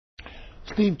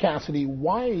Steve Cassidy,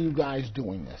 why are you guys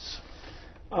doing this?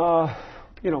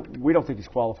 We don't think he's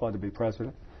qualified to be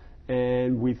president.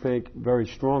 And we think very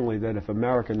strongly that if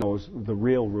America knows the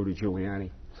real Rudy Giuliani,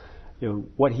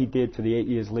 what he did for the 8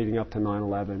 years leading up to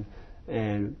 9/11,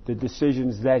 and the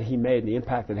decisions that he made and the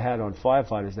impact it had on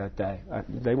firefighters that day,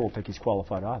 they won't think he's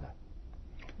qualified either.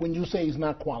 When you say he's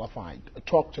not qualified,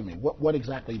 talk to me. What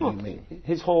exactly do you mean?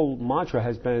 His whole mantra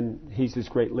has been he's this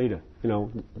great leader,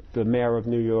 the mayor of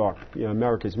New York,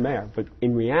 America's mayor. But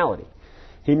in reality,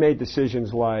 he made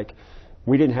decisions like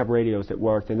we didn't have radios that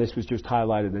worked, and this was just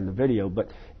highlighted in the video. But,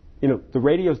 the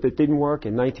radios that didn't work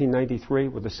in 1993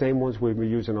 were the same ones we were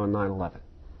using on 9/11.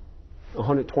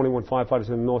 121 firefighters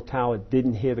in the North Tower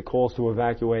didn't hear the calls to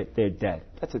evacuate. They're dead.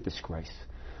 That's a disgrace.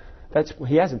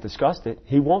 He hasn't discussed it.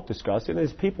 He won't discuss it, and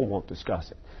his people won't discuss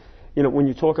it. When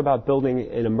you talk about building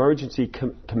an emergency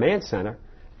command center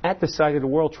at the site of the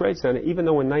World Trade Center, even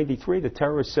though in 93 the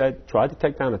terrorists tried to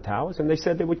take down the towers, and they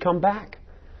said they would come back.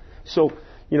 So,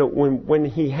 when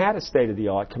he had a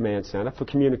state-of-the-art command center for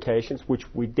communications, which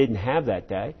we didn't have that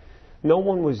day, no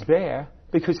one was there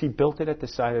because he built it at the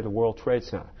site of the World Trade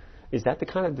Center. Is that the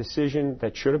kind of decision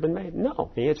that should have been made?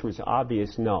 No. The answer is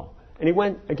obvious no. And he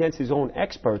went against his own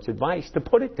experts' advice to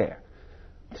put it there.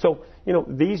 So,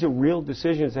 these are real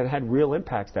decisions that had real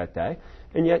impacts that day,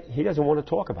 and yet he doesn't want to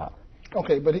talk about it.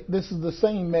 Okay, but this is the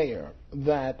same mayor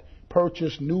that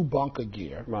purchased new bunker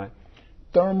gear, right,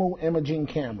 thermal imaging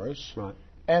cameras, right,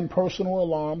 and personal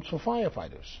alarms for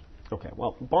firefighters. Okay,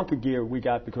 well, bunker gear we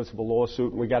got because of a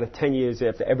lawsuit, and we got it 10 years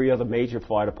after every other major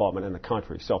fire department in the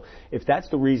country. So if that's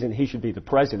the reason he should be the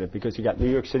president, because you got New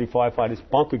York City firefighters,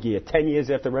 bunker gear 10 years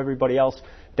after everybody else,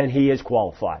 then he is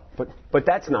qualified. But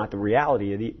that's not the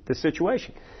reality of the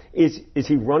situation. Is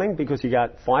he running because he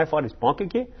got firefighters bunker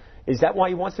gear? Is that why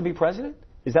he wants to be president?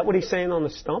 Is that what he's saying on the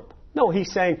stump? No,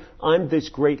 he's saying, I'm this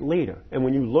great leader. And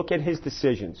when you look at his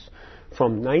decisions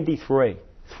from 93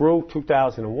 through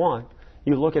 2001,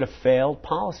 you look at a failed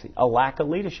policy, a lack of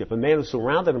leadership, a man who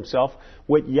surrounded himself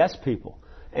with yes people.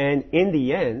 And in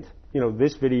the end,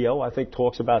 this video, I think,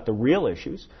 talks about the real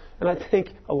issues. And I think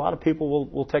a lot of people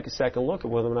will take a second look at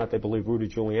whether or not they believe Rudy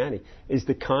Giuliani is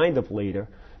the kind of leader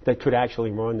that could actually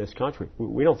run this country.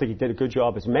 We don't think he did a good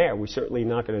job as mayor. We're certainly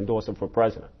not going to endorse him for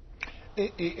president.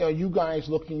 Are you guys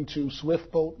looking to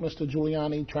swift boat Mr.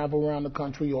 Giuliani, travel around the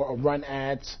country, or run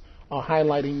ads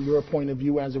highlighting your point of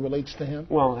view as it relates to him?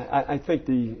 Well, I think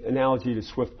the analogy to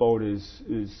swift boat is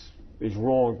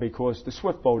wrong, because the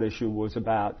swift boat issue was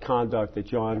about conduct that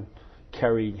John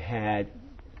Kerry had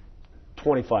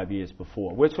 25 years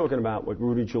before. We're talking about what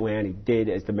Rudy Giuliani did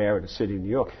as the mayor of the city of New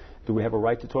York. Do we have a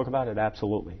right to talk about it?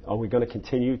 Absolutely. Are we going to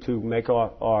continue to make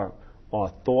our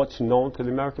thoughts known to the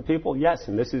American people? Yes,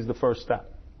 and this is the first step.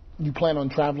 You plan on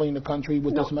traveling the country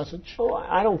with this message? Oh,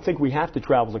 I don't think we have to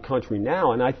travel the country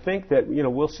now, and I think that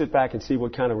we'll sit back and see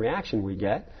what kind of reaction we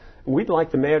get. We'd like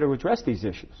the mayor to address these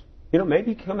issues.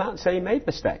 Maybe come out and say he made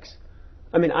mistakes.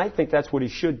 I think that's what he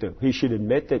should do. He should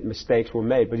admit that mistakes were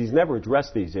made, but he's never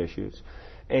addressed these issues.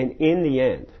 And in the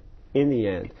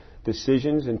end,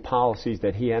 decisions and policies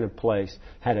that he had in place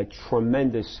had a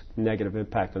tremendous negative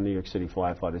impact on New York City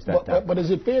firefighters that day. But is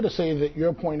it fair to say that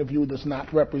your point of view does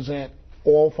not represent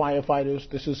all firefighters?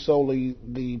 This is solely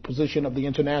the position of the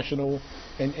International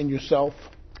and yourself?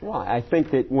 Well, I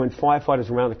think that when firefighters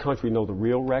around the country know the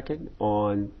real record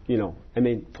on,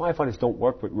 firefighters don't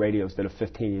work with radios that are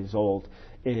 15 years old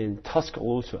in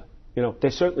Tuscaloosa. They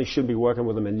certainly should be working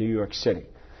with them in New York City.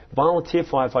 Volunteer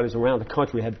firefighters around the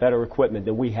country had better equipment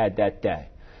than we had that day.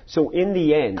 So in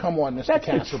the end... Come on, Mr.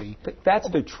 Cassidy. That's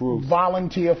the truth.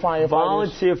 Volunteer firefighters...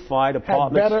 Volunteer fire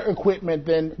departments... had better equipment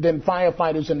than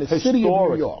firefighters in the city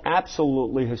of New York.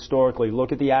 Absolutely, historically.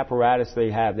 Look at the apparatus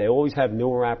they have. They always have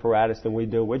newer apparatus than we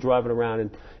do. We're driving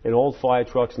around in old fire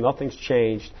trucks. Nothing's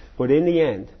changed. But in the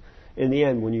end,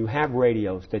 when you have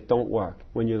radios that don't work,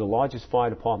 when you're the largest fire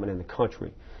department in the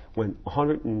country, when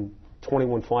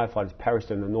 121 firefighters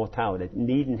perished in the North Tower that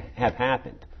needn't have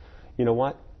happened, you know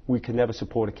what? We could never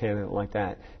support a candidate like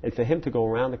that. And for him to go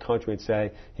around the country and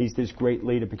say he's this great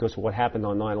leader because of what happened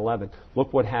on 9/11,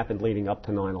 look what happened leading up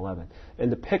to 9/11.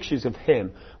 And the pictures of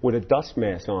him with a dust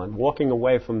mask on, walking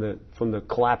away from the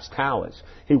collapsed towers,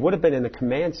 he would have been in the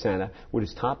command center with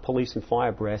his top police and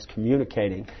fire brass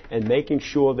communicating and making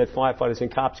sure that firefighters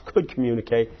and cops could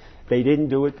communicate. They didn't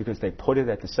do it because they put it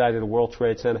at the site of the World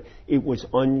Trade Center. It was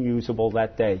unusable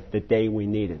that day, the day we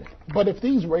needed it. But if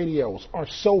these radios are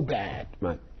so bad,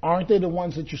 right, aren't they the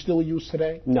ones that you still use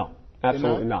today? No,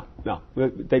 absolutely not. No.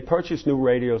 They purchased new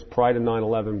radios prior to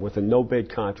 9/11 with a no-bid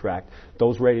contract.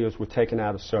 Those radios were taken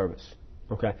out of service,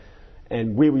 okay?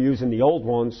 And we were using the old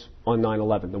ones on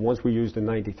 9/11, the ones we used in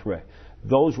 '93.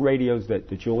 Those radios that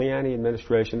the Giuliani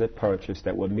administration had purchased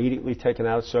that were immediately taken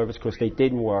out of service because they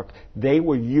didn't work, they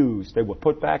were used, they were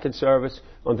put back in service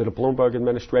under the Bloomberg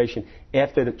administration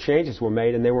after the changes were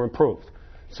made and they were improved.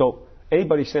 So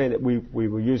anybody saying that we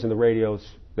were using the radios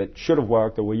that should have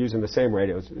worked or we're using the same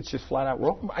radios, it's just flat out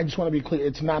wrong. I just want to be clear,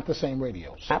 it's not the same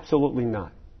radios. Absolutely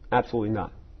not. Absolutely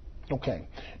not. Okay.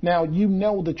 Now, you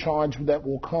know the charge that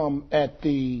will come at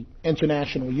the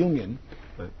International Union,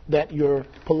 that you're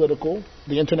political,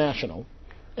 the International,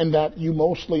 and that you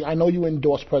mostly, I know you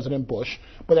endorse President Bush,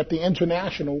 but that the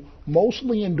International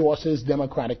mostly endorses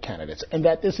Democratic candidates, and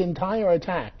that this entire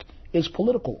attack is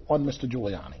political on Mr.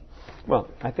 Giuliani. Well,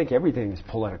 I think everything is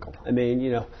political. I mean,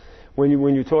 you know,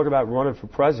 when you talk about running for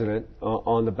president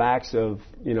on the backs of,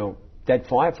 you know, dead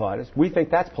firefighters, we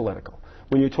think that's political.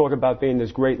 When you talk about being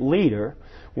this great leader,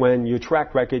 when your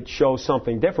track record shows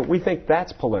something different, we think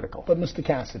that's political. But Mr.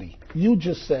 Cassidy, you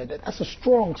just said that that's a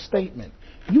strong statement.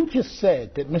 You just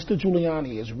said that Mr.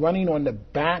 Giuliani is running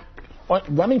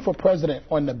for president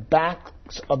on the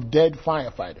backs of dead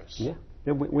firefighters. Yeah,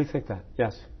 we think that,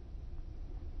 yes.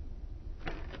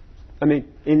 I mean,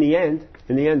 in the end,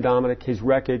 Dominic, his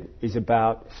record is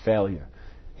about failure.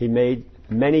 He made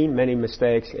many, many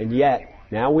mistakes, and yet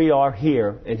now we are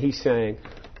here, and he's saying,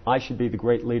 I should be the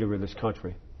great leader of this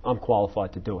country. I'm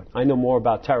qualified to do it. I know more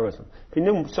about terrorism. If he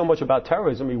knew so much about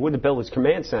terrorism, he wouldn't have built his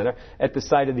command center at the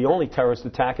site of the only terrorist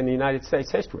attack in the United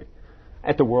States history,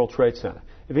 at the World Trade Center.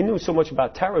 If he knew so much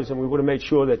about terrorism, we would have made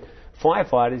sure that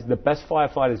firefighters, the best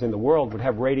firefighters in the world, would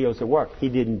have radios that work. He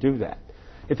didn't do that.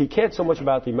 If he cared so much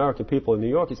about the American people in New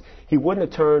York, he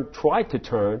wouldn't have tried to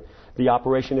turn the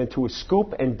operation into a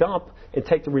scoop and dump and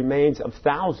take the remains of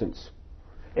thousands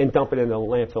and dump it in a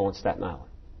landfill in Staten Island.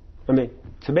 I mean,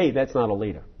 to me, that's not a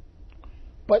leader.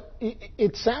 But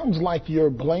it sounds like you're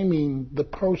blaming the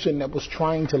person that was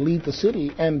trying to lead the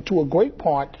city and, to a great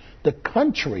part, the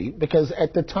country, because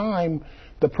at the time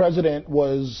the president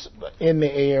was in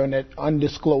the air and at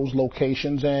undisclosed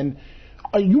locations. And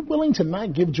are you willing to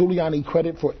not give Giuliani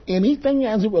credit for anything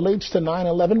as it relates to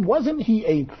 9/11? Wasn't he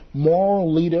a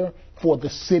moral leader for the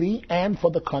city and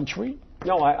for the country?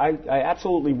 No, I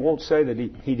absolutely won't say that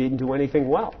he didn't do anything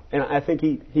well. And I think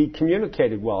he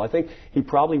communicated well. I think he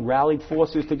probably rallied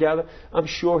forces together. I'm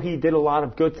sure he did a lot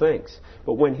of good things.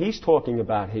 But when he's talking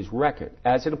about his record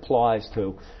as it applies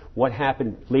to what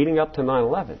happened leading up to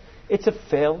 9/11, it's a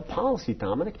failed policy,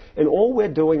 Dominic. And all we're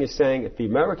doing is saying if the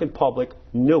American public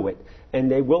knew it,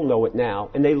 and they will know it now,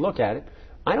 and they look at it,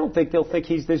 I don't think they'll think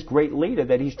he's this great leader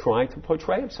that he's trying to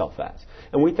portray himself as.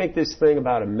 And we think this thing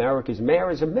about America's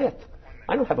mayor is a myth.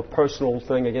 I don't have a personal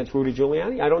thing against Rudy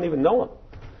Giuliani. I don't even know him.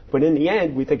 But in the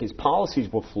end, we think his policies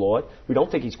were flawed. We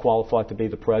don't think he's qualified to be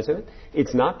the president.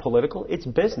 It's not political. It's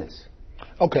business.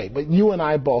 Okay, but you and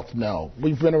I both know,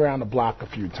 we've been around the block a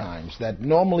few times, that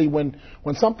normally when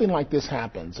something like this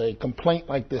happens, a complaint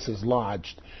like this is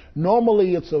lodged,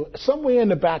 normally it's somewhere in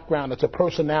the background it's a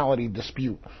personality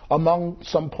dispute among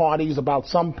some parties about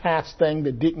some past thing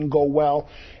that didn't go well.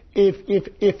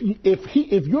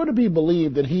 If you're to be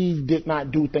believed that he did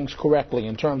not do things correctly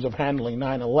in terms of handling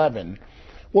 9/11,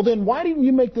 well then why didn't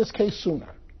you make this case sooner?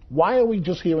 Why are we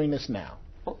just hearing this now?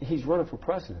 Well, he's running for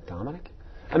president, Dominic.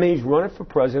 I mean, he's running for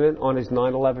president on his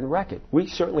 9/11 record. We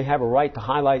certainly have a right to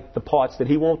highlight the parts that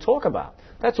he won't talk about.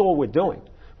 That's all we're doing.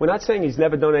 We're not saying he's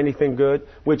never done anything good.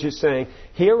 We're just saying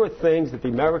here are things that the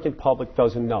American public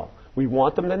doesn't know. We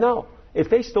want them to know. If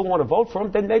they still want to vote for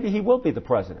him, then maybe he will be the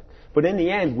president. But in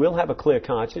the end, we'll have a clear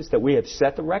conscience that we have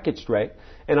set the record straight,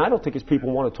 and I don't think his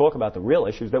people want to talk about the real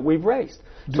issues that we've raised.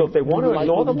 So if they want to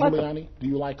ignore them, let them. Do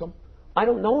you like him? I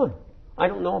don't know him. I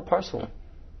don't know him personally.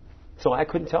 So I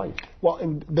couldn't tell you. Well,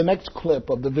 in the next clip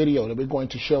of the video that we're going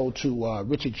to show to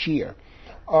Richard Shear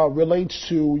relates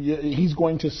to, he's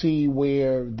going to see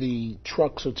where the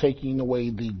trucks are taking away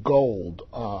the gold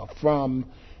from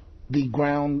the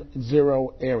ground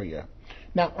zero area.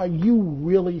 Now, are you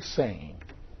really saying,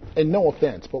 and no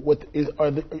offense, but is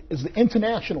the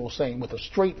International saying with a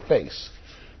straight face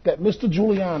that Mr.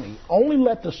 Giuliani only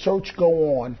let the search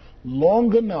go on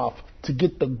long enough to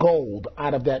get the gold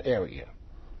out of that area?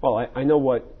 Well, I know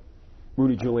what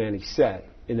Rudy Giuliani said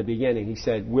in the beginning. He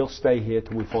said, we'll stay here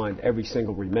till we find every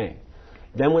single remain.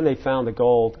 Then when they found the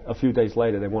gold, a few days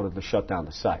later, they wanted to shut down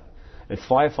the site. And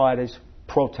firefighters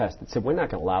protested, said, we're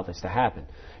not going to allow this to happen.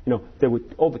 You know, there were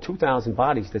over 2,000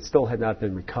 bodies that still had not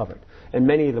been recovered, and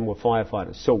many of them were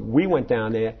firefighters. So we went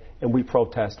down there and we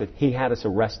protested. He had us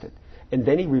arrested. And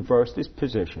then he reversed his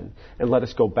position and let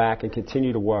us go back and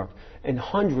continue to work. And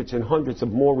hundreds of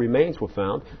more remains were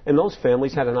found, and those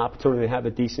families had an opportunity to have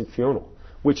a decent funeral,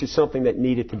 which is something that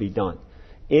needed to be done.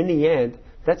 In the end,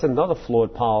 that's another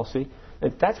flawed policy,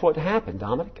 and that's what happened,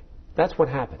 Dominic. That's what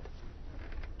happened.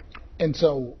 And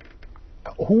so,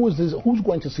 who's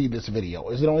going to see this video?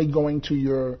 Is it only going to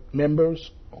your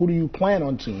members? Who do you plan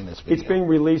on seeing this video? It's being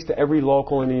released to every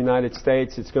local in the United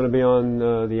States. It's going to be on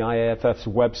the IAFF's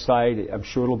website. I'm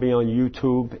sure it'll be on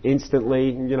YouTube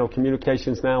instantly. You know,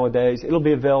 communications nowadays. It'll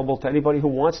be available to anybody who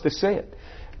wants to see it.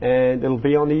 And it'll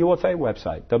be on the UFA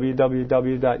website,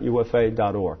 www.ufa.org.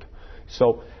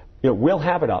 So, you know, we'll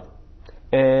have it up.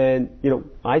 And, you know,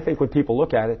 I think when people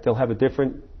look at it, they'll have a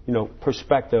different, you know,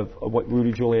 perspective of what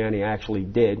Rudy Giuliani actually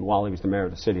did while he was the mayor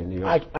of the city of New York.